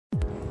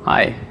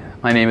Hi,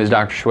 my name is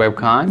Dr. Shoaib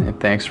Khan, and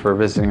thanks for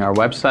visiting our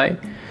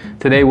website.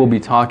 Today we'll be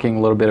talking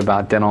a little bit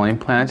about dental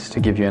implants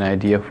to give you an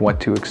idea of what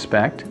to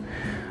expect.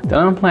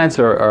 Dental implants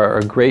are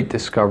a great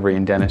discovery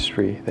in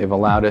dentistry. They've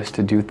allowed us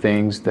to do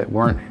things that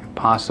weren't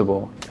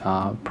possible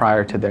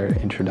prior to their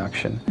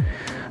introduction.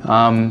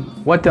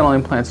 What dental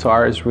implants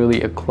are is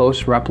really a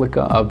close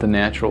replica of the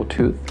natural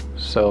tooth.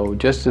 So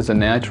just as a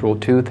natural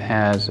tooth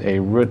has a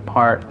root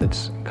part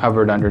that's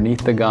covered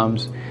underneath the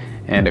gums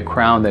and a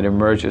crown that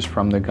emerges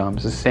from the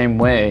gums, the same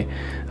way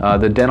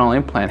the dental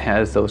implant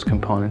has those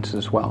components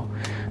as well.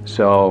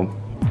 So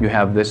you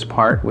have this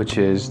part, which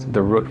is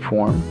the root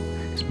form.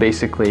 It's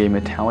basically a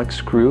metallic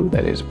screw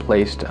that is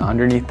placed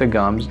underneath the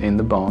gums in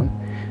the bone,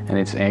 and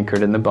it's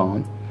anchored in the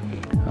bone.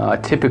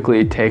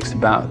 Typically it takes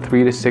about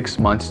 3 to 6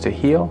 months to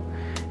heal,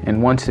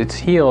 and once it's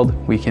healed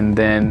we can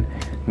then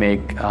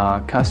make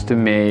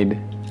custom-made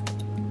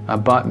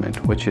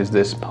abutment, which is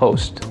this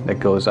post that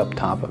goes up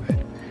top of it,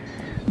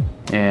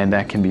 and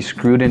that can be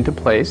screwed into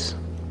place.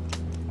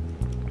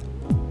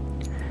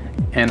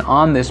 And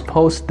on this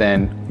post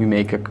then we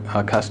make a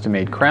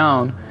custom-made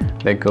crown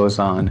that goes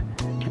on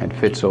and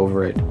fits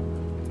over it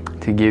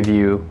to give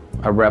you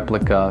a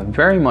replica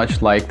very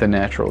much like the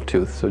natural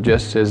tooth. So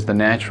just as the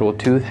natural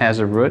tooth has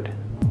a root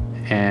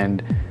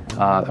and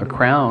a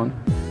crown,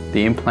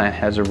 the implant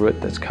has a root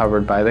that's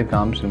covered by the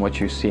gums, and what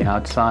you see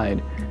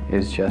outside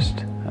is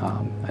just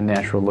a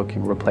natural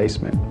looking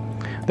replacement.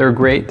 They're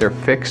great, they're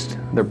fixed,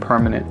 they're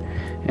permanent,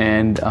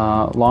 and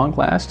long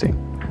lasting.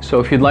 So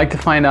if you'd like to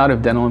find out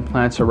if dental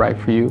implants are right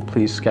for you,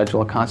 please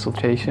schedule a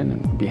consultation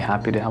and we'll be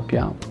happy to help you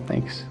out.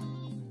 Thanks.